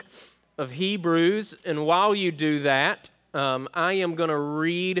of Hebrews, and while you do that, I am going to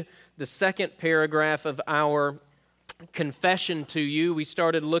read the second paragraph of our confession to you. We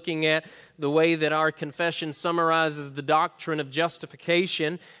started looking at the way that our confession summarizes the doctrine of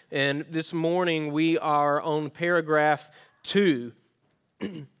justification, and this morning we are on paragraph 2,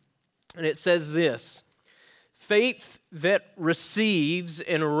 and it says this: faith that receives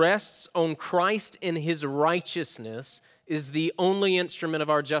and rests on Christ in His righteousness is the only instrument of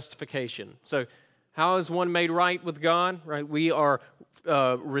our justification. So how is one made right with God? Right, we are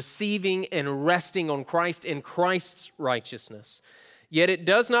receiving and resting on Christ in Christ's righteousness. Yet it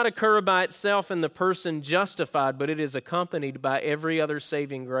does not occur by itself in the person justified, but it is accompanied by every other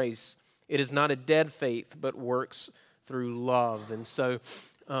saving grace. It is not a dead faith, but works through love. And so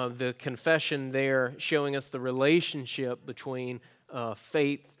the confession there showing us the relationship between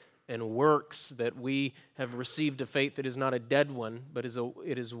faith and works, that we have received a faith that is not a dead one, but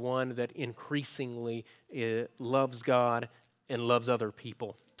it is one that increasingly loves God and loves other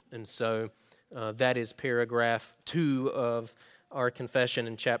people. And so that is paragraph 2 of our confession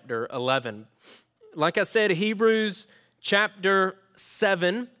in chapter 11. Like I said, Hebrews chapter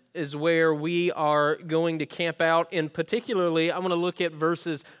 7 is where we are going to camp out, and particularly I want to look at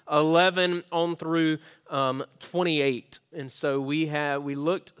verses 11 on through 28. And so we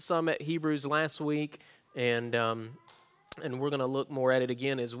looked some at Hebrews last week, and we're going to look more at it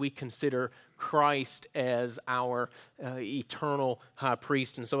again as we consider Christ as our eternal high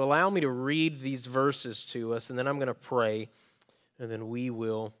priest. And so allow me to read these verses to us, and then I'm going to pray, and then we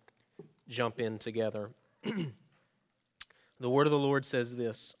will jump in together. The word of the Lord says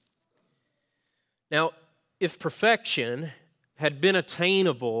this: now, if perfection had been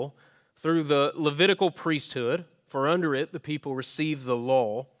attainable through the Levitical priesthood, for under it the people received the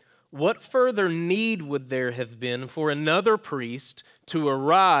law, what further need would there have been for another priest to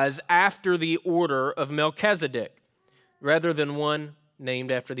arise after the order of Melchizedek, rather than one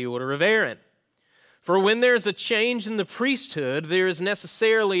named after the order of Aaron? For when there is a change in the priesthood, there is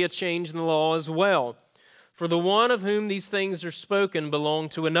necessarily a change in the law as well. For the one of whom these things are spoken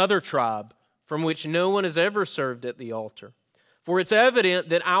belonged to another tribe, from which no one has ever served at the altar. For it's evident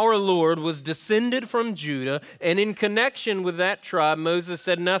that our Lord was descended from Judah, and in connection with that tribe, Moses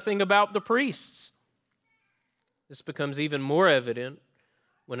said nothing about the priests. This becomes even more evident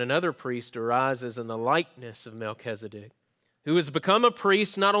when another priest arises in the likeness of Melchizedek, who has become a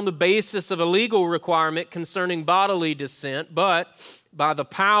priest not on the basis of a legal requirement concerning bodily descent, but by the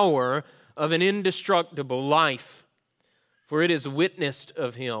power of an indestructible life. For it is witnessed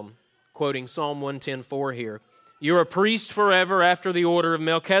of him, quoting Psalm 110:4 here, "You're a priest forever after the order of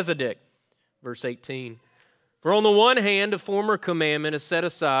Melchizedek." Verse 18, "For on the one hand, a former commandment is set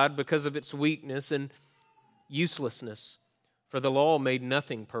aside because of its weakness and uselessness, for the law made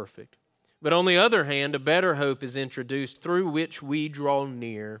nothing perfect. But on the other hand, a better hope is introduced through which we draw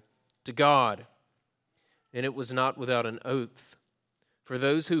near to God. And it was not without an oath. For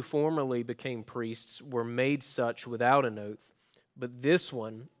those who formerly became priests were made such without an oath, but this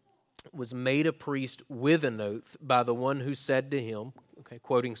one was made a priest with an oath by the one who said to him," okay,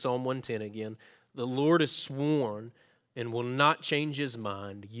 quoting Psalm 110 again, "The Lord has sworn and will not change his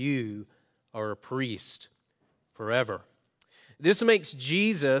mind. You are a priest forever." This makes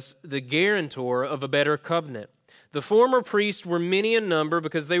Jesus the guarantor of a better covenant. The former priests were many in number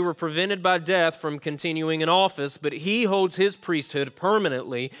because they were prevented by death from continuing in office, but he holds his priesthood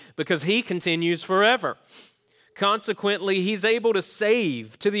permanently because he continues forever. Consequently, he's able to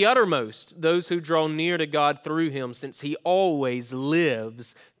save to the uttermost those who draw near to God through him, since he always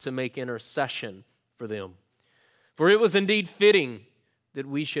lives to make intercession for them. For it was indeed fitting that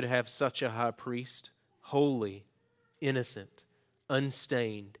we should have such a high priest, holy, innocent,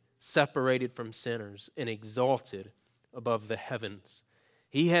 unstained, separated from sinners, and exalted above the heavens.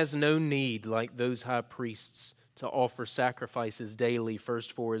 He has no need, like those high priests, to offer sacrifices daily,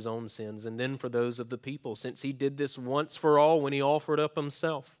 first for his own sins and then for those of the people, since he did this once for all when he offered up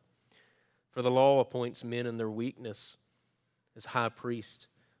himself. For the law appoints men in their weakness as high priest,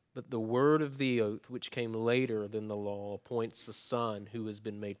 but the word of the oath, which came later than the law, appoints a son who has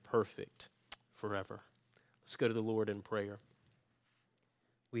been made perfect forever. Let's go to the Lord in prayer.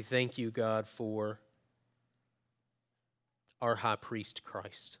 We thank you, God, for our high priest,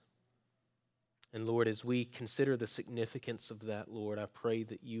 Christ. And Lord, as we consider the significance of that, Lord, I pray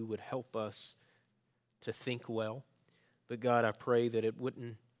that you would help us to think well. But God, I pray that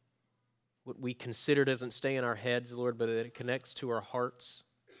what we consider doesn't stay in our heads, Lord, but that it connects to our hearts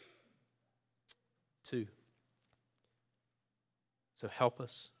too. So help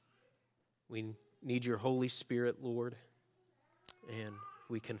us. We need your Holy Spirit, Lord, and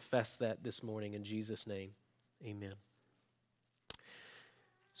We confess that this morning in Jesus' name. Amen.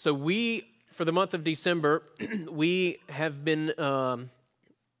 So for the month of December, we have been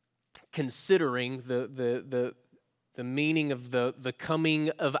considering the meaning of the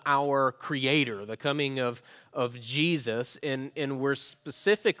coming of our Creator, the coming of Jesus, and we're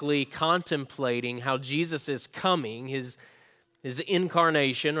specifically contemplating how Jesus is coming, his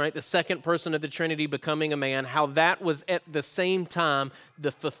incarnation, right? The second person of the Trinity becoming a man, how that was at the same time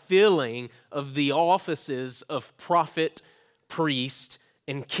the fulfilling of the offices of prophet, priest,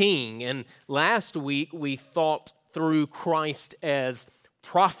 and king. And last week we thought through Christ as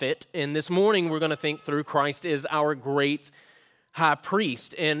prophet, and this morning we're going to think through Christ as our great high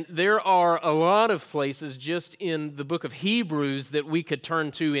priest. And there are a lot of places just in the book of Hebrews that we could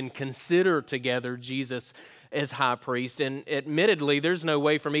turn to and consider together Jesus as high priest. And admittedly, there's no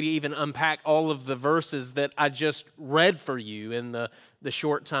way for me to even unpack all of the verses that I just read for you in the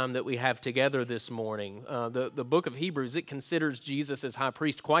short time that we have together this morning. The book of Hebrews, it considers Jesus as high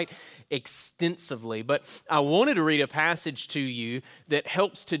priest quite extensively. But I wanted to read a passage to you that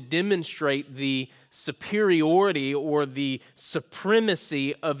helps to demonstrate the superiority or the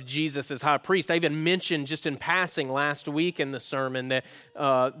supremacy of Jesus as high priest. I even mentioned just in passing last week in the sermon that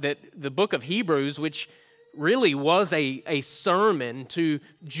the book of Hebrews, which really was a sermon to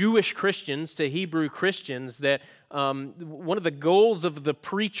Jewish Christians, to Hebrew Christians, that one of the goals of the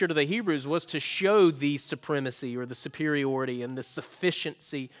preacher to the Hebrews was to show the supremacy or the superiority and the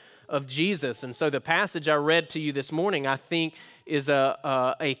sufficiency of Jesus. And so the passage I read to you this morning, I think, is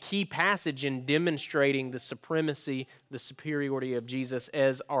a key passage in demonstrating the supremacy, the superiority of Jesus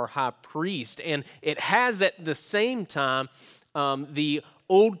as our high priest. And it has at the same time the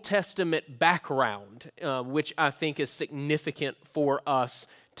Old Testament background, which I think is significant for us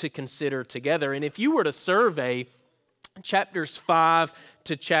to consider together. And if you were to survey chapters 5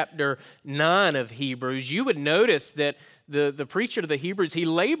 to chapter 9 of Hebrews, you would notice that the preacher to the Hebrews, he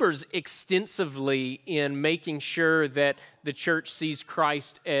labors extensively in making sure that the church sees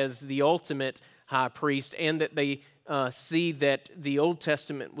Christ as the ultimate high priest and that they see that the Old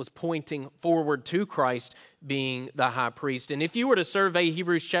Testament was pointing forward to Christ being the high priest. And if you were to survey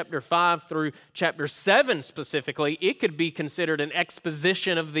Hebrews chapter 5 through chapter 7 specifically, it could be considered an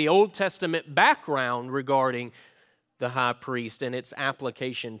exposition of the Old Testament background regarding the high priest and its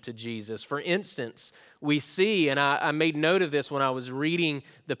application to Jesus. For instance, we see, and I made note of this when I was reading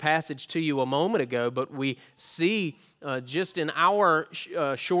the passage to you a moment ago, but we see just in our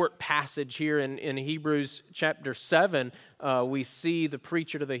short passage here in Hebrews chapter 7, we see the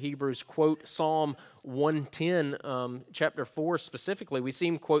preacher to the Hebrews quote Psalm 110, chapter 4 specifically. We see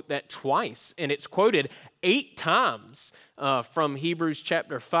him quote that twice, and it's quoted 8 times from Hebrews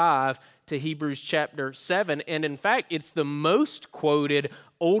chapter 5 to Hebrews chapter 7. And in fact, it's the most quoted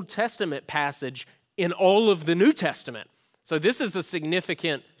Old Testament passage in all of the New Testament. So this is a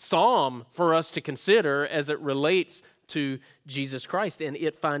significant psalm for us to consider as it relates to Jesus Christ and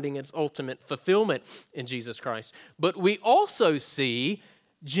it finding its ultimate fulfillment in Jesus Christ. But we also see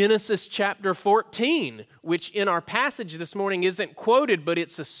Genesis chapter 14, which in our passage this morning isn't quoted, but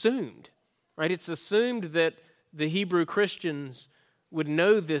it's assumed, right? It's assumed that the Hebrew Christians would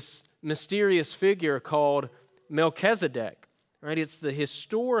know this mysterious figure called Melchizedek, right? It's the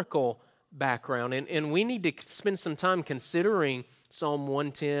historical background, and we need to spend some time considering Psalm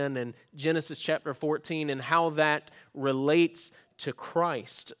 110 and Genesis chapter 14 and how that relates to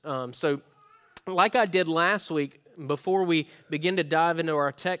Christ. So like I did last week, before we begin to dive into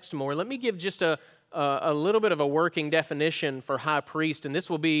our text more, let me give just a little bit of a working definition for high priest, and this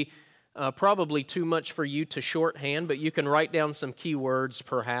will be probably too much for you to shorthand, but you can write down some key words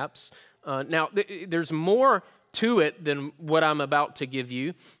perhaps. Now, there's more to it than what I'm about to give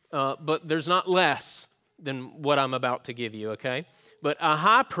you, but there's not less than what I'm about to give you, okay? But a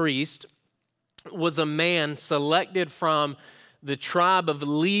high priest was a man selected from the tribe of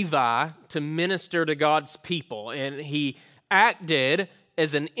Levi to minister to God's people, and he acted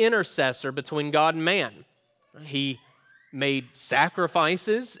as an intercessor between God and man. He made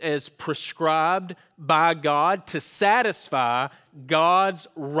sacrifices as prescribed by God to satisfy God's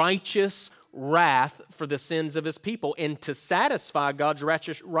righteous wrath for the sins of his people and to satisfy God's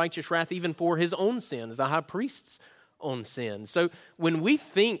righteous wrath even for his own sins, the high priest's own sins. So when we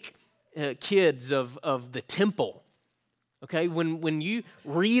think, kids, of the temple, okay, when you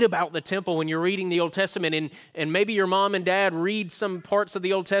read about the temple, when you're reading the Old Testament, and maybe your mom and dad read some parts of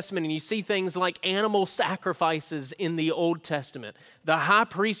the Old Testament and you see things like animal sacrifices in the Old Testament, the high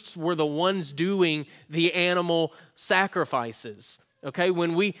priests were the ones doing the animal sacrifices. Okay,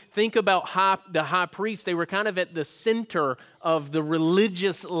 when we think about the high priest, they were kind of at the center of the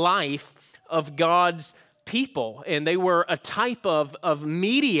religious life of God's people, and they were a type of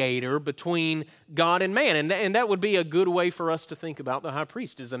mediator between God and man, and that would be a good way for us to think about the high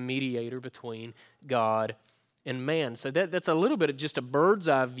priest as a mediator between God and man. So that's a little bit of just a bird's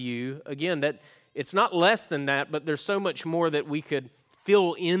eye view. Again, that it's not less than that, but there's so much more that we could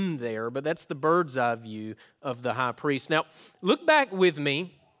fill in there, but that's the bird's eye view of the high priest. Now, look back with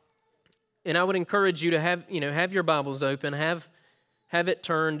me, and I would encourage you to have your Bibles open, have it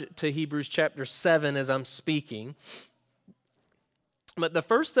turned to Hebrews chapter 7 as I'm speaking. But the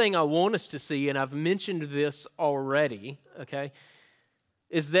first thing I want us to see, and I've mentioned this already, okay,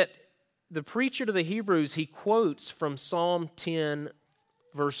 is that the preacher to the Hebrews, he quotes from Psalm 10,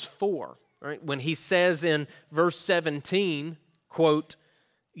 verse 4, right? When he says in verse 17, quote,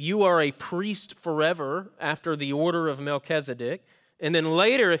 "You are a priest forever after the order of Melchizedek." And then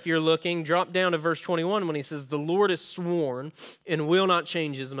later, if you're looking, drop down to verse 21 when he says, "The Lord has sworn and will not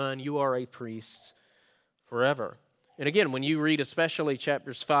change his mind. You are a priest forever." And again, when you read especially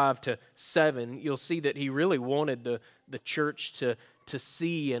chapters 5 to 7, you'll see that he really wanted the church to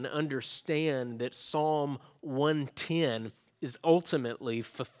see and understand that Psalm 110 is ultimately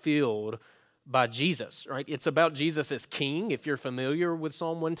fulfilled by Jesus, right? It's about Jesus as king, if you're familiar with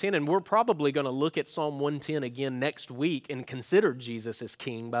Psalm 110, and we're probably going to look at Psalm 110 again next week and consider Jesus as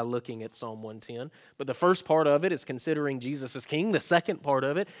king by looking at Psalm 110. But the first part of it is considering Jesus as king. The second part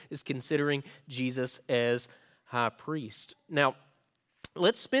of it is considering Jesus as high priest. Now,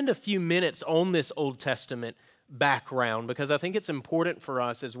 let's spend a few minutes on this Old Testament background, because I think it's important for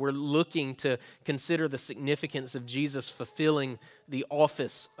us as we're looking to consider the significance of Jesus fulfilling the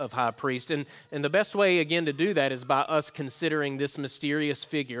office of high priest. And the best way, again, to do that is by us considering this mysterious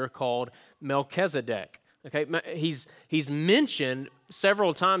figure called Melchizedek. Okay, he's mentioned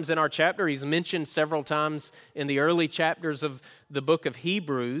several times in our chapter. He's mentioned several times in the early chapters of the book of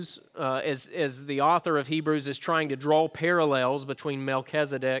Hebrews, as the author of Hebrews is trying to draw parallels between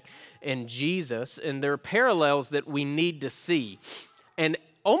Melchizedek and Jesus, and there are parallels that we need to see. And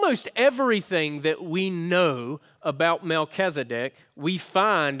almost everything that we know about Melchizedek, we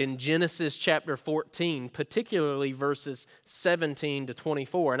find in Genesis chapter 14, particularly verses 17 to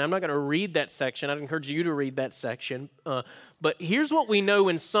 24. And I'm not going to read that section. I'd encourage you to read that section. But here's what we know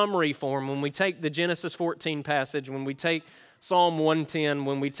in summary form when we take the Genesis 14 passage, when we take Psalm 110,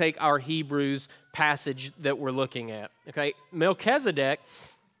 when we take our Hebrews passage that we're looking at. Okay, Melchizedek,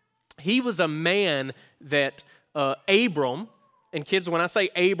 he was a man that Abram, and kids, when I say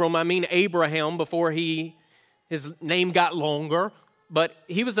Abram, I mean Abraham before his name got longer. But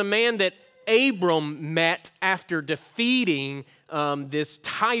he was a man that Abram met after defeating this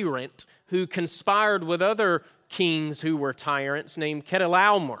tyrant who conspired with other kings who were tyrants named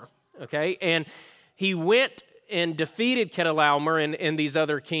Chedorlaomer. Okay, and he went and defeated Chedorlaomer and these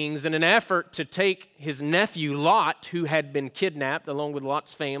other kings in an effort to take his nephew Lot, who had been kidnapped along with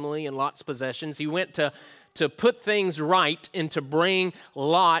Lot's family and Lot's possessions. He went to put things right and to bring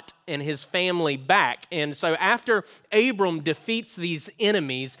Lot and his family back. And so after Abram defeats these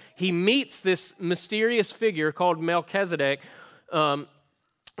enemies, he meets this mysterious figure called Melchizedek on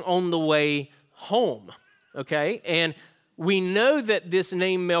the way home, okay? And we know that this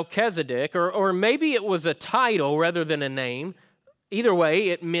name Melchizedek, or maybe it was a title rather than a name. Either way,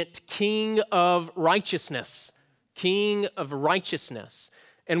 it meant king of righteousness, king of righteousness.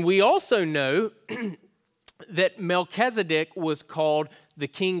 And we also know that Melchizedek was called the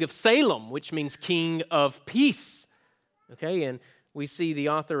king of Salem, which means king of peace. Okay, and we see the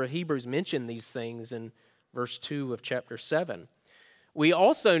author of Hebrews mention these things in verse 2 of chapter 7. We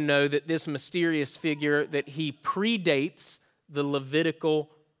also know that this mysterious figure, that he predates the Levitical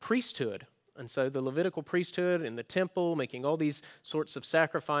priesthood. And so the Levitical priesthood in the temple, making all these sorts of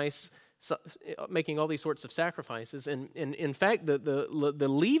sacrifices. And in fact, the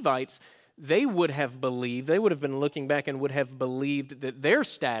Levites, they would have been looking back and would have believed that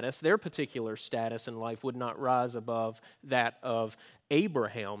their particular status in life would not rise above that of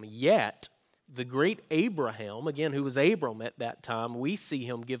Abraham. Yet, the great Abraham, again, who was Abram at that time, we see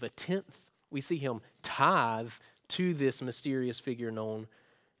him give a tenth. We see him tithe to this mysterious figure known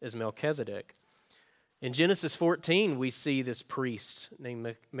as Melchizedek. In Genesis 14, we see this priest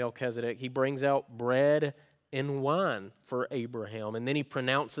named Melchizedek. He brings out bread and wine for Abraham, and then he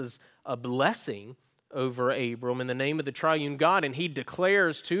pronounces a blessing over Abram in the name of the triune God, and he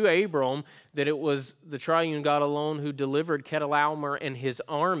declares to Abram that it was the triune God alone who delivered Chedorlaomer and his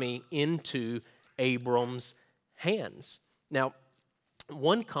army into Abram's hands. Now,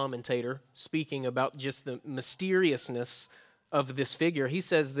 one commentator, speaking about just the mysteriousness of this figure. He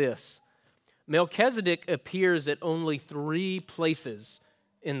says this: Melchizedek appears at only 3 places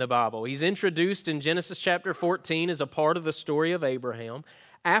in the Bible. He's introduced in Genesis chapter 14 as a part of the story of Abraham.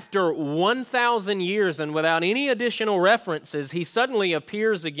 After 1,000 years and without any additional references, he suddenly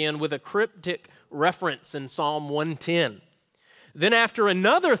appears again with a cryptic reference in Psalm 110. Then after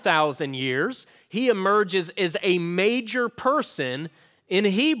another 1,000 years, he emerges as a major person in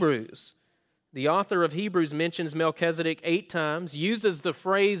Hebrews. The author of Hebrews mentions Melchizedek 8 times, uses the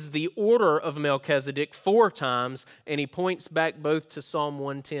phrase the order of Melchizedek 4 times, and he points back both to Psalm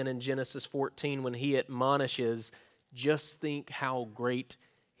 110 and Genesis 14 when he admonishes, just think how great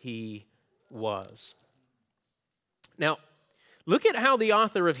he was. Now, look at how the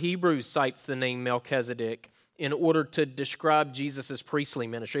author of Hebrews cites the name Melchizedek in order to describe Jesus' priestly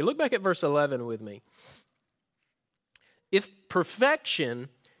ministry. Look back at verse 11 with me. If perfection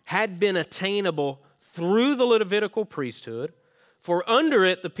had been attainable through the Levitical priesthood, for under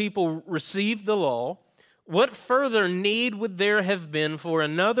it the people received the law, what further need would there have been for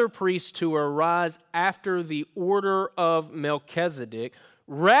another priest to arise after the order of Melchizedek,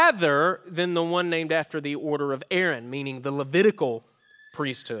 rather than the one named after the order of Aaron, meaning the Levitical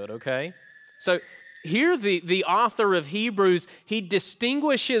priesthood, okay? So here the author of Hebrews, he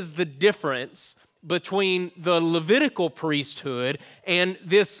distinguishes the difference between the Levitical priesthood and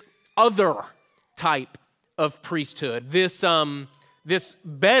this other type of priesthood, this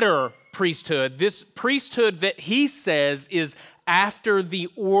better priesthood, this priesthood that he says is after the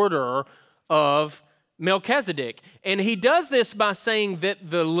order of Melchizedek. And he does this by saying that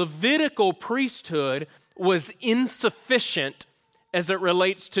the Levitical priesthood was insufficient as it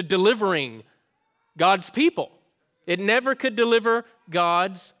relates to delivering God's people. It never could deliver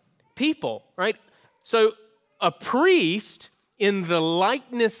God's people, right? So a priest in the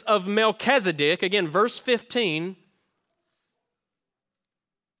likeness of Melchizedek, again, verse 15,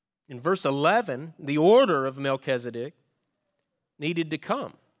 in verse 11, the order of Melchizedek needed to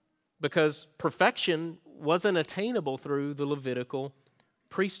come because perfection wasn't attainable through the Levitical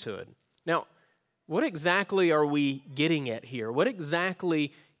priesthood. Now, what exactly are we getting at here? What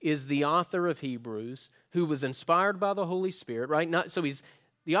exactly is the author of Hebrews, who was inspired by the Holy Spirit, right?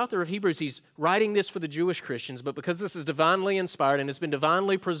 The author of Hebrews, he's writing this for the Jewish Christians, but because this is divinely inspired and it's been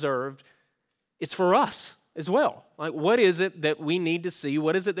divinely preserved, it's for us as well. Like, what is it that we need to see?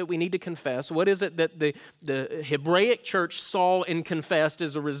 What is it that we need to confess? What is it that the Hebraic church saw and confessed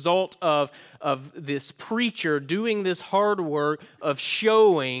as a result of this preacher doing this hard work of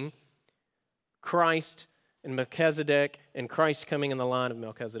showing Christ and Melchizedek and Christ coming in the line of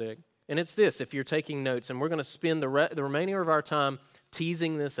Melchizedek? And it's this, if you're taking notes, and we're going to spend the remainder of our time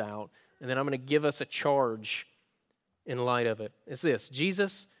teasing this out, and then I'm going to give us a charge in light of it. It's this: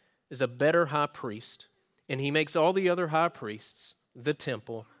 Jesus is a better high priest, and he makes all the other high priests, the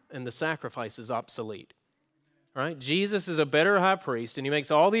temple, and the sacrifices obsolete. All right? Jesus is a better high priest, and he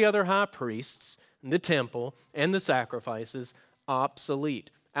makes all the other high priests, the temple, and the sacrifices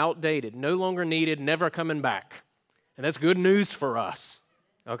obsolete, outdated, no longer needed, never coming back. And that's good news for us,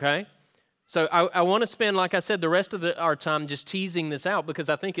 okay? So I want to spend, like I said, the rest of our time just teasing this out because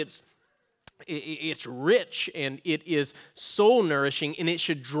I think it's rich and it is soul nourishing, and it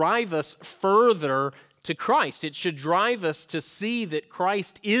should drive us further to Christ. It should drive us to see that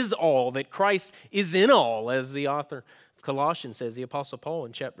Christ is all, that Christ is in all, as the author of Colossians says, the Apostle Paul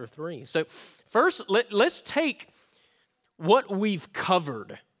in chapter 3. So first, let's take what we've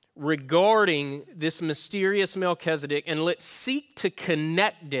covered regarding this mysterious Melchizedek, and let's seek to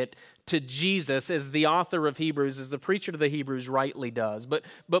connect it to Jesus, as the author of Hebrews, as the preacher to the Hebrews rightly does. But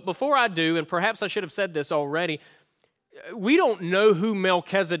before I do, and perhaps I should have said this already, we don't know who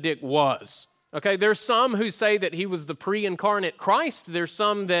Melchizedek was. Okay, there's some who say that he was the pre-incarnate Christ. There's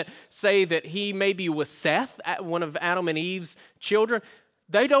some that say that he maybe was Seth, one of Adam and Eve's children.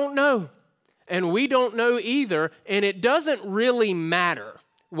 They don't know, and we don't know either, and it doesn't really matter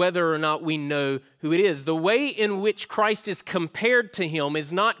whether or not we know who it is. The way in which Christ is compared to him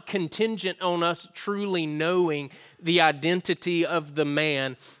is not contingent on us truly knowing the identity of the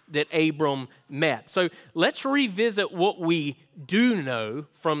man that Abram met. So let's revisit what we do know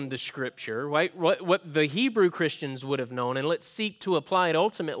from the Scripture, right? What the Hebrew Christians would have known, and let's seek to apply it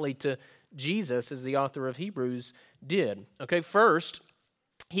ultimately to Jesus, as the author of Hebrews did. Okay, first,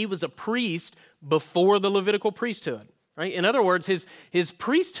 he was a priest before the Levitical priesthood. Right? In other words, his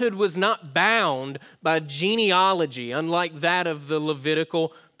priesthood was not bound by genealogy, unlike that of the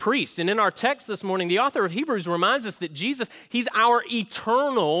Levitical priest. And in our text this morning, the author of Hebrews reminds us that Jesus, he's our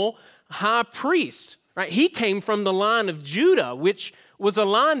eternal high priest. right? He came from the line of Judah, which was a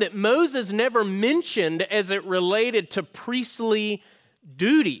line that Moses never mentioned as it related to priestly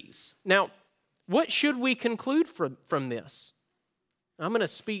duties. Now, what should we conclude from this? I'm going to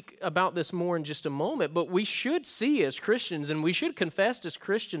speak about this more in just a moment, but we should see as Christians, and we should confess as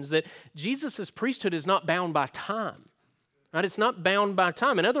Christians, that Jesus' priesthood is not bound by time. Right? It's not bound by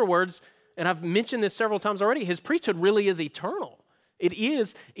time. In other words, and I've mentioned this several times already, his priesthood really is eternal. It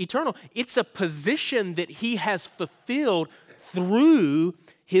is eternal. It's a position that he has fulfilled through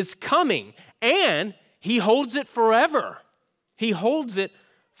his coming, and he holds it forever. He holds it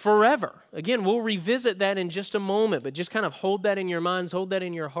forever. Again, we'll revisit that in just a moment, but just kind of hold that in your minds, hold that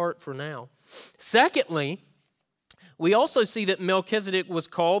in your heart for now. Secondly, we also see that Melchizedek was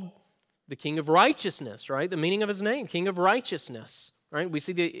called the King of Righteousness, right? The meaning of his name, King of Righteousness, right? We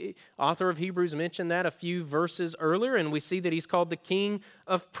see the author of Hebrews mention that a few verses earlier, and we see that he's called the King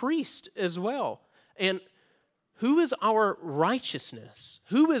of Priests as well. And who is our righteousness?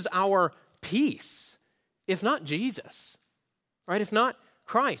 Who is our peace, if not Jesus, right? If not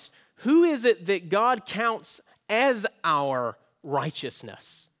Christ. Who is it that God counts as our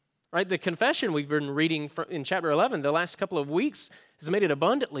righteousness? Right? The confession we've been reading in chapter 11 the last couple of weeks has made it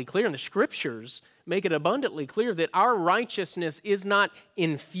abundantly clear, and the scriptures make it abundantly clear that our righteousness is not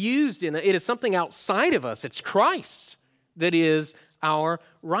infused in it. It is something outside of us. It's Christ that is our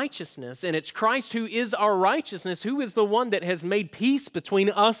righteousness. And it's Christ who is our righteousness, who is the one that has made peace between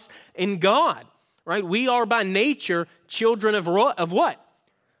us and God. Right? We are by nature children of what?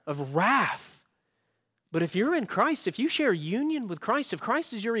 Of wrath. But if you're in Christ, if you share union with Christ, if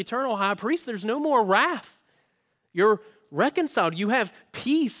Christ is your eternal high priest, there's no more wrath. You're reconciled. You have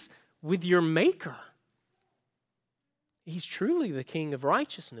peace with your Maker. He's truly the King of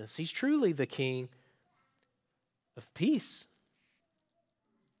righteousness. He's truly the King of peace.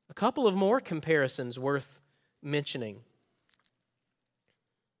 A couple of more comparisons worth mentioning.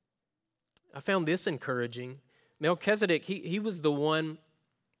 I found this encouraging. Melchizedek, he was the one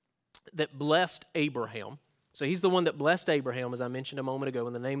that blessed Abraham. So he's the one that blessed Abraham, as I mentioned a moment ago,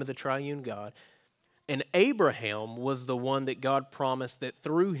 in the name of the triune God. And Abraham was the one that God promised that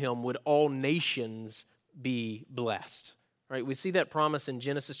through him would all nations be blessed. Right? We see that promise in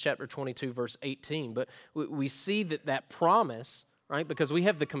Genesis chapter 22, verse 18. But we see that promise, right, because we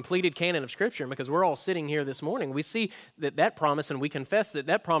have the completed canon of Scripture, and because we're all sitting here this morning, we see that promise, and we confess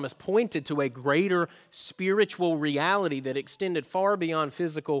that promise pointed to a greater spiritual reality that extended far beyond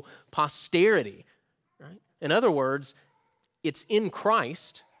physical posterity. Right? In other words, it's in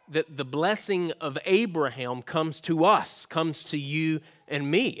Christ that the blessing of Abraham comes to us, comes to you and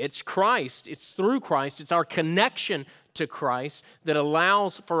me. It's Christ, it's through Christ, it's our connection to Christ that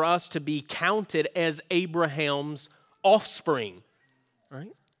allows for us to be counted as Abraham's offspring.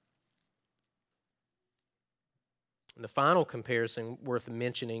 Right? And the final comparison worth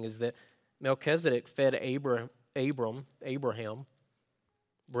mentioning is that Melchizedek fed Abraham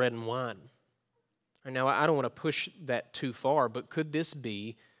bread and wine. And now, I don't want to push that too far, but could this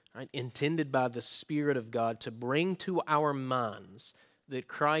be intended by the Spirit of God to bring to our minds that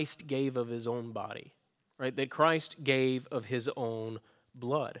Christ gave of his own body, right? That Christ gave of his own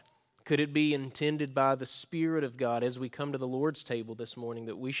blood? Could it be intended by the Spirit of God as we come to the Lord's table this morning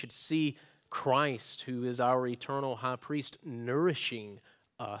that we should see Christ, who is our eternal high priest, nourishing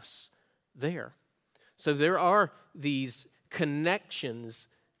us there? So there are these connections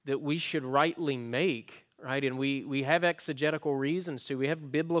that we should rightly make, right? And we have exegetical reasons to. We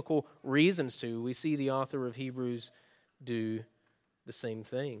have biblical reasons to. We see the author of Hebrews do the same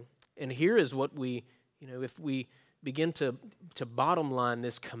thing. And here is what we, if we begin to bottom line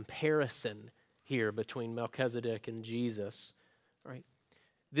this comparison here between Melchizedek and Jesus, right?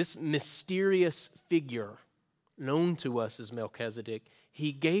 This mysterious figure known to us as Melchizedek,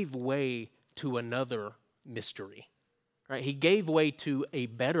 he gave way to another mystery, right? He gave way to a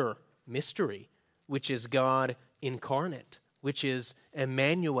better mystery, which is God incarnate, which is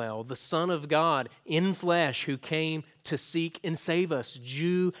Emmanuel, the Son of God in flesh, who came to seek and save us,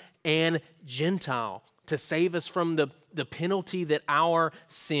 Jew and Gentile, to save us from the penalty that our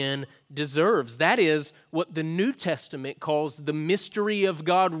sin deserves. That is what the New Testament calls the mystery of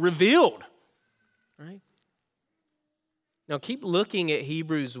God revealed. Right? Now keep looking at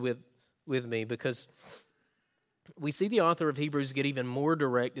Hebrews with me, because we see the author of Hebrews get even more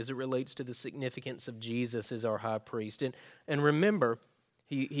direct as it relates to the significance of Jesus as our high priest. And remember,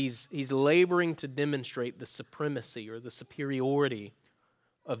 he's laboring to demonstrate the supremacy or the superiority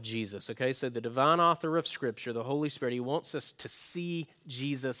of Jesus, okay? So the divine author of Scripture, the Holy Spirit, he wants us to see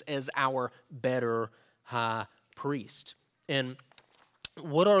Jesus as our better high priest. And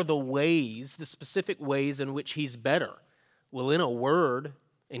what are the ways, the specific ways in which he's better? Well, in a word,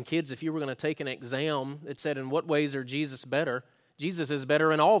 and kids, if you were going to take an exam that said, in what ways are Jesus better? Jesus is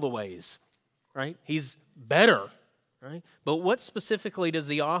better in all the ways, right? He's better, right? But what specifically does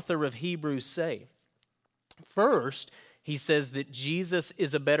the author of Hebrews say? First, he says that Jesus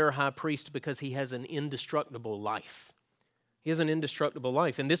is a better high priest because he has an indestructible life. He has an indestructible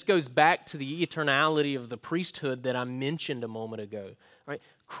life. And this goes back to the eternality of the priesthood that I mentioned a moment ago. Right?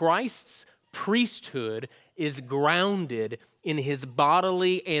 Christ's priesthood is grounded in his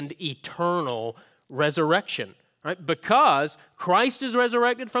bodily and eternal resurrection. Right? Because Christ is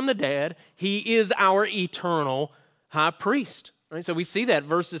resurrected from the dead, he is our eternal high priest. Right? So we see that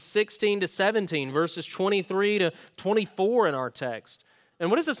verses 16 to 17, verses 23 to 24 in our text. And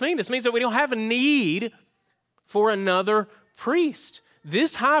what does this mean? This means that we don't have a need for another priest.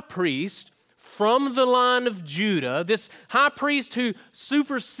 This high priest from the line of Judah, this high priest who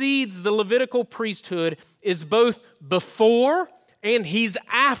supersedes the Levitical priesthood, is both before and he's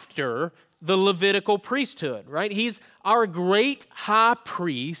after the Levitical priesthood, right? He's our great high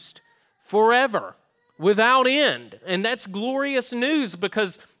priest forever, without end. And that's glorious news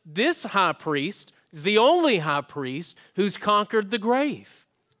because this high priest is the only high priest who's conquered the grave.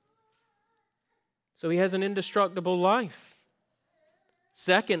 So he has an indestructible life.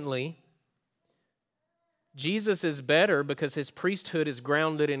 Secondly, Jesus is better because his priesthood is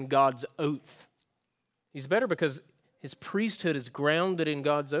grounded in God's oath. He's better because his priesthood is grounded in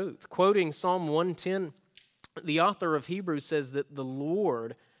God's oath. Quoting Psalm 110, the author of Hebrews says that the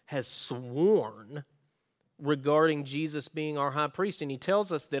Lord has sworn regarding Jesus being our high priest. And he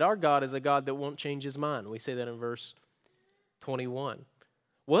tells us that our God is a God that won't change his mind. We say that in verse 21.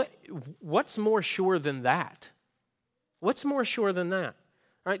 What's more sure than that? What's more sure than that?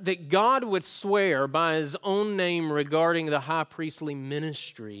 Right? That God would swear by his own name regarding the high priestly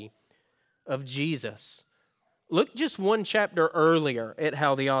ministry of Jesus. Look just one chapter earlier at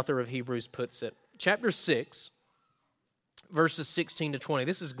how the author of Hebrews puts it. Chapter 6, verses 16 to 20.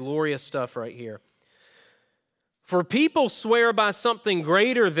 This is glorious stuff right here. For people swear by something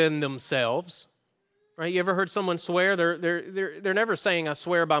greater than themselves. Right? You ever heard someone swear? They're never saying, I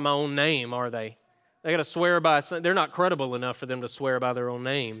swear by my own name, are they? They got to swear by something. They're not credible enough for them to swear by their own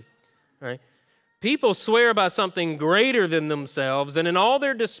name. Right? People swear by something greater than themselves, and in all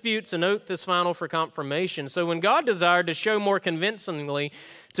their disputes, an oath is final for confirmation. So when God desired to show more convincingly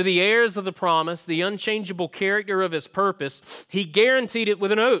to the heirs of the promise the unchangeable character of his purpose, he guaranteed it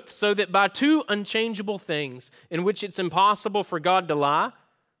with an oath, so that by two unchangeable things in which it's impossible for God to lie,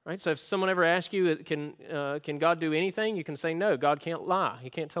 right? So if someone ever asks you, can God do anything? You can say, no, God can't lie. He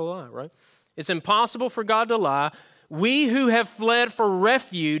can't tell a lie, right? It's impossible for God to lie. We who have fled for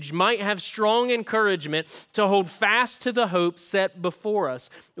refuge might have strong encouragement to hold fast to the hope set before us.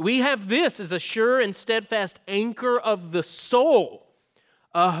 We have this as a sure and steadfast anchor of the soul,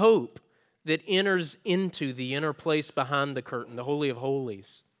 a hope that enters into the inner place behind the curtain, the Holy of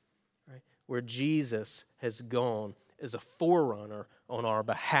Holies, right? Where Jesus has gone as a forerunner on our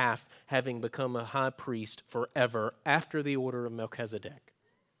behalf, having become a high priest forever after the order of Melchizedek.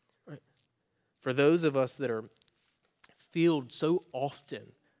 Right? For those of us that are filled so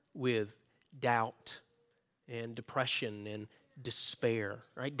often with doubt and depression and despair,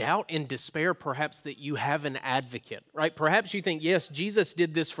 right? Doubt and despair, perhaps that you have an advocate, right? Perhaps you think, yes, Jesus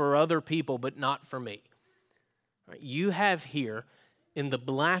did this for other people, but not for me. Right? You have here in the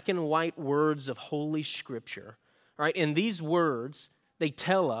black and white words of Holy Scripture, right? And these words, they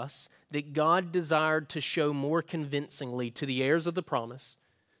tell us that God desired to show more convincingly to the heirs of the promise,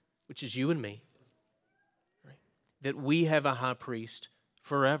 which is you and me, that we have a high priest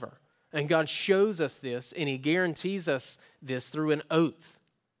forever. And God shows us this, and he guarantees us this through an oath.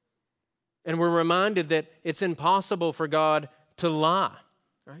 And we're reminded that it's impossible for God to lie,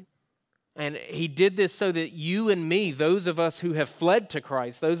 right? And he did this so that you and me, those of us who have fled to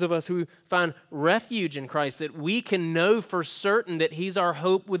Christ, those of us who find refuge in Christ, that we can know for certain that he's our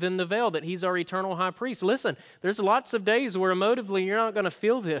hope within the veil, that he's our eternal high priest. Listen, there's lots of days where emotively you're not going to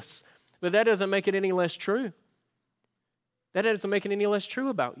feel this, but that doesn't make it any less true. That doesn't make it any less true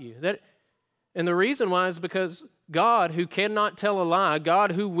about you. And the reason why is because God, who cannot tell a lie,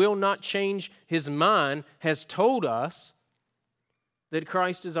 God who will not change his mind, has told us that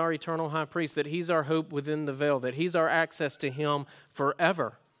Christ is our eternal high priest, that he's our hope within the veil, that he's our access to him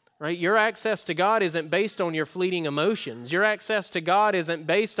forever. Right? Your access to God isn't based on your fleeting emotions. Your access to God isn't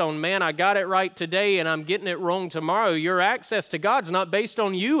based on, man, I got it right today and I'm getting it wrong tomorrow. Your access to God's not based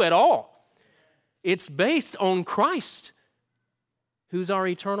on you at all. It's based on Christ, who's our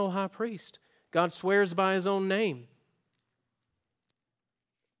eternal high priest. God swears by his own name.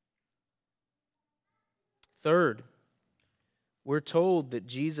 Third, we're told that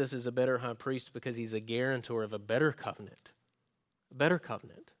Jesus is a better high priest because he's a guarantor of a better covenant. A better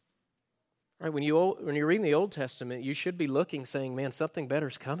covenant. Right? When you're reading the Old Testament, you should be looking, saying, man, something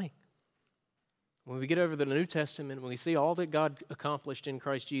better's coming. When we get over the New Testament, when we see all that God accomplished in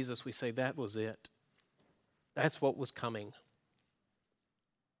Christ Jesus, we say, that was it. That's what was coming.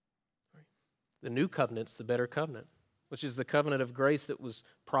 Right? The new covenant's the better covenant, which is the covenant of grace that was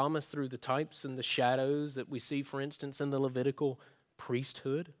promised through the types and the shadows that we see, for instance, in the Levitical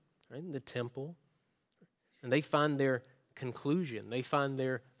priesthood, right, in the temple. And they find their conclusion. They find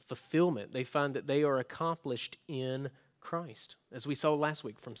their fulfillment. They find that they are accomplished in Christ. As we saw last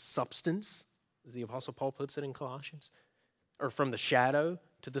week, from substance, as the Apostle Paul puts it in Colossians, or from the shadow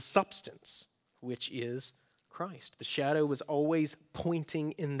to the substance, which is Christ. The shadow was always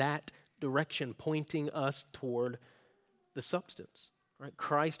pointing in that direction, pointing us toward the substance. Right?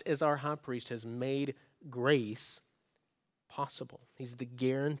 Christ, as our high priest, has made grace possible. He's the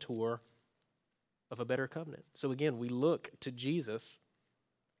guarantor of a better covenant. So again, we look to Jesus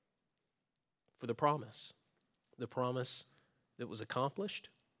for the promise that was accomplished,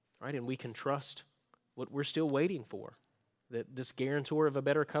 right? And we can trust what we're still waiting for, that this guarantor of a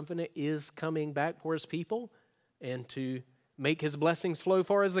better covenant is coming back for his people and to make his blessings flow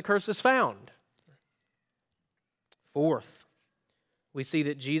far as the curse is found. Fourth, we see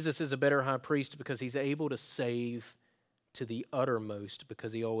that Jesus is a better high priest because he's able to save to the uttermost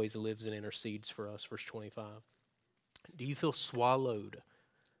because he always lives and intercedes for us. Verse 25. Do you feel swallowed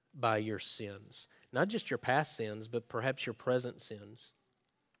by your sins? Not just your past sins, but perhaps your present sins.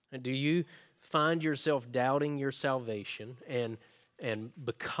 And do you find yourself doubting your salvation and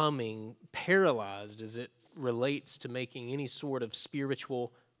becoming paralyzed as it relates to making any sort of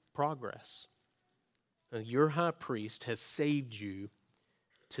spiritual progress? Now, your high priest has saved you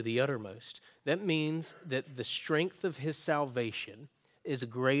to the uttermost. That means that the strength of his salvation is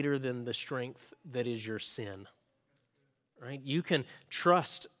greater than the strength that is your sin. Right? You can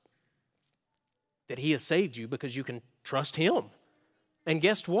trust that he has saved you because you can trust him. And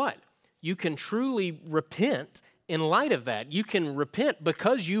guess what? You can truly repent in light of that. You can repent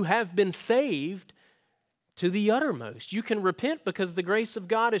because you have been saved to the uttermost. You can repent because the grace of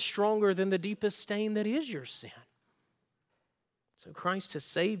God is stronger than the deepest stain that is your sin. So Christ has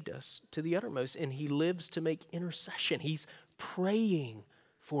saved us to the uttermost, and he lives to make intercession. He's praying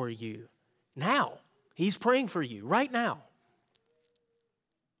for you now. He's praying for you right now.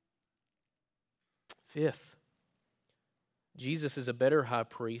 Fifth, Jesus is a better high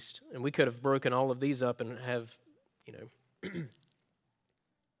priest, and we could have broken all of these up and have,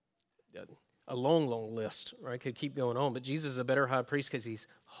 a long, long list, right? Could keep going on, but Jesus is a better high priest because he's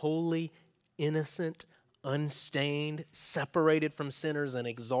holy, innocent, unstained, separated from sinners, and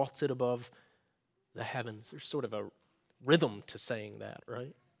exalted above the heavens. There's sort of a rhythm to saying that,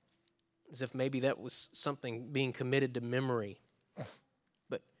 right? As if maybe that was something being committed to memory.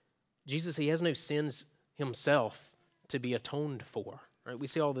 But Jesus, he has no sins himself to be atoned for, right? We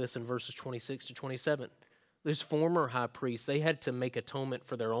see all this in verses 26 to 27. Those former high priests, they had to make atonement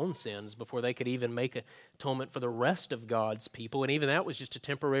for their own sins before they could even make atonement for the rest of God's people, and even that was just a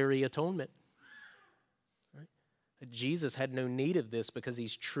temporary atonement. Jesus had no need of this because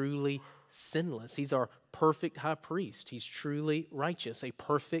he's truly sinless. He's our perfect high priest. He's truly righteous, a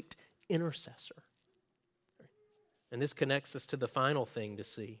perfect intercessor. And this connects us to the final thing to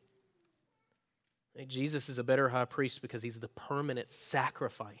see. Jesus is a better high priest because he's the permanent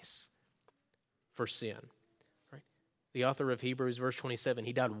sacrifice for sin. Right? The author of Hebrews, verse 27,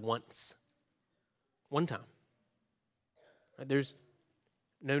 he died once. One time. Right? There's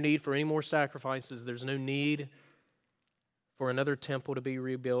no need for any more sacrifices. There's no need for another temple to be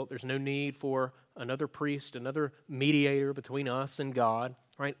rebuilt. There's no need for another priest, another mediator between us and God.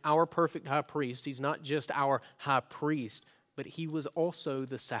 Right? Our perfect high priest, he's not just our high priest, but he was also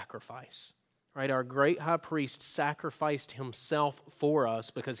the sacrifice. Right? Our great high priest sacrificed himself for us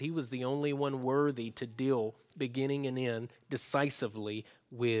because he was the only one worthy to deal, beginning and end, decisively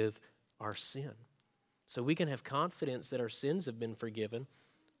with our sin. So we can have confidence that our sins have been forgiven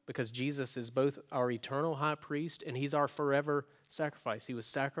because Jesus is both our eternal high priest and he's our forever sacrifice. He was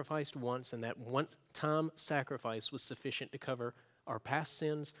sacrificed once, and that one-time sacrifice was sufficient to cover our past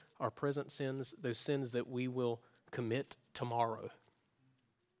sins, our present sins, those sins that we will commit tomorrow.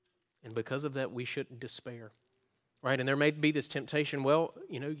 And because of that, we shouldn't despair, right? And there may be this temptation, well,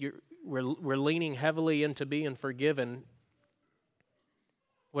 we're leaning heavily into being forgiven.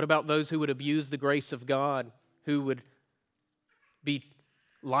 What about those who would abuse the grace of God, who would be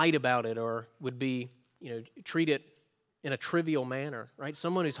light about it or would be, treat it in a trivial manner, right?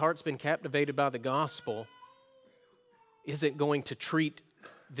 Someone whose heart's been captivated by the gospel isn't going to treat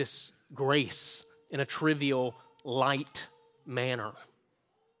this grace in a trivial, light manner.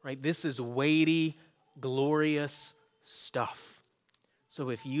 Right? This is weighty, glorious stuff. So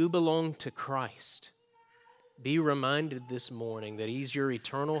if you belong to Christ, be reminded this morning that He's your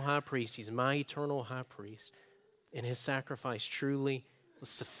eternal high priest. He's my eternal high priest. And His sacrifice truly was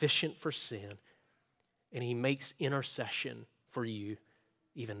sufficient for sin. And He makes intercession for you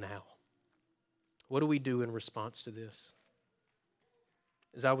even now. What do we do in response to this?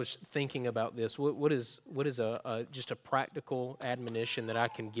 As I was thinking about this, what is just a practical admonition that I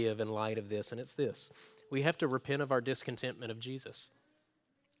can give in light of this? And it's this. We have to repent of our discontentment of Jesus.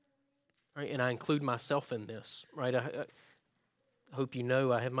 Right? And I include myself in this. Right? I hope you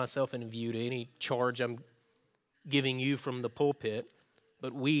know I have myself in view to any charge I'm giving you from the pulpit.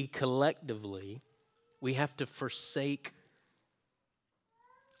 But we collectively, we have to forsake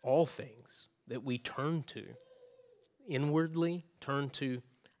all things that we turn to inwardly, turn to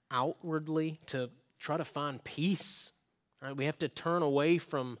outwardly to try to find peace. Right? We have to turn away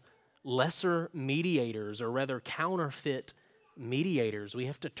from lesser mediators, or rather counterfeit mediators. We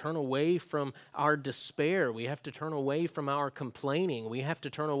have to turn away from our despair. We have to turn away from our complaining. We have to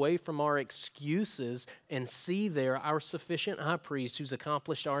turn away from our excuses and see there our sufficient high priest who's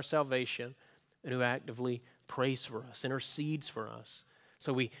accomplished our salvation and who actively prays for us, intercedes for us.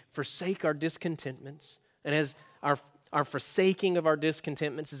 So we forsake our discontentments, and as our forsaking of our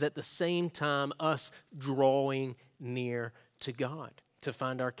discontentments is at the same time us drawing near to God to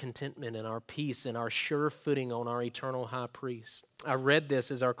find our contentment and our peace and our sure footing on our eternal high priest. I read this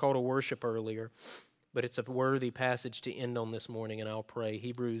as our call to worship earlier, but it's a worthy passage to end on this morning, and I'll pray.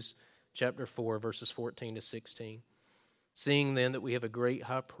 Hebrews chapter 4, verses 14 to 16. Seeing then that we have a great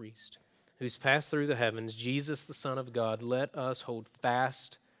high priest who's passed through the heavens, Jesus the Son of God, let us hold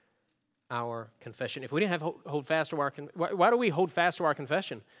fast our confession. If we didn't have hold fast to our why do we hold fast to our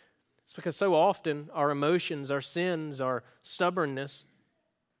confession? It's because so often our emotions, our sins, our stubbornness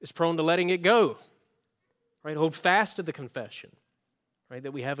is prone to letting it go. Right? Hold fast to the confession, right?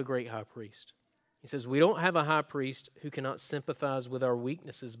 That we have a great high priest. He says, we don't have a high priest who cannot sympathize with our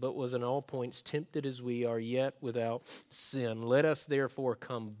weaknesses, but was in all points tempted as we are, yet without sin. Let us therefore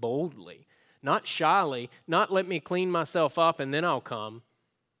come boldly, not shyly, not let me clean myself up and then I'll come.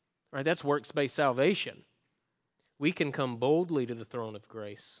 Right? That's works-based salvation. We can come boldly to the throne of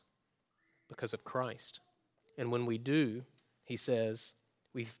grace because of Christ. And when we do, he says,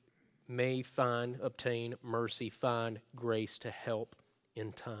 we may obtain mercy, find grace to help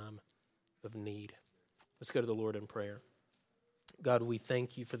in time of need. Let's go to the Lord in prayer. God, we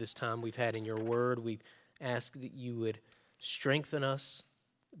thank you for this time we've had in your word. We ask that you would strengthen us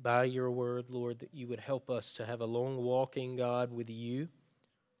by your word, Lord, that you would help us to have a long walking, God, with you,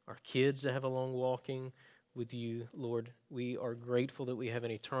 our kids to have a long walking with you, Lord. We are grateful that we have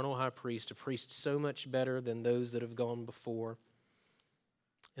an eternal high priest, a priest so much better than those that have gone before.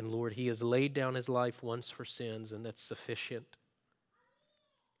 And Lord, he has laid down his life once for sins, and that's sufficient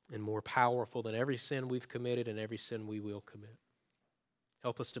and more powerful than every sin we've committed and every sin we will commit.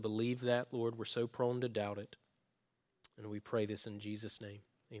 Help us to believe that, Lord. We're so prone to doubt it. And we pray this in Jesus' name.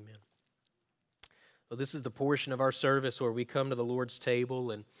 Amen. Well, this is the portion of our service where we come to the Lord's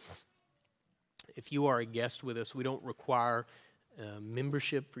table, and if you are a guest with us, we don't require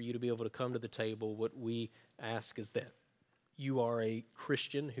membership for you to be able to come to the table. What we ask is that you are a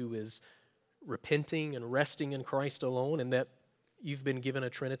Christian who is repenting and resting in Christ alone, and that you've been given a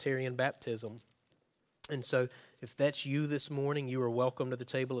Trinitarian baptism. And so if that's you this morning, you are welcome to the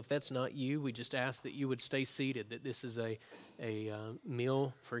table. If that's not you, we just ask that you would stay seated, that this is a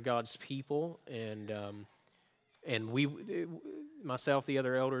meal for God's people. And we, myself, the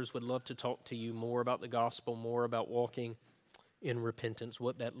other elders, would love to talk to you more about the gospel, more about walking in repentance,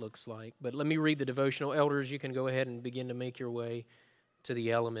 what that looks like. But let me read the devotional. Elders, you can go ahead and begin to make your way to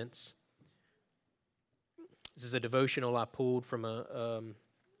the elements. This is a devotional I pulled from an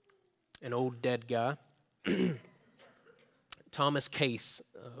old dead guy. Thomas Case,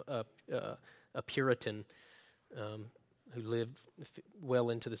 a Puritan who lived well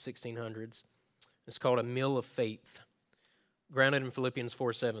into the 1600s. It's called A Meal of Faith. Grounded in Philippians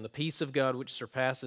 4:7. The peace of God which surpasses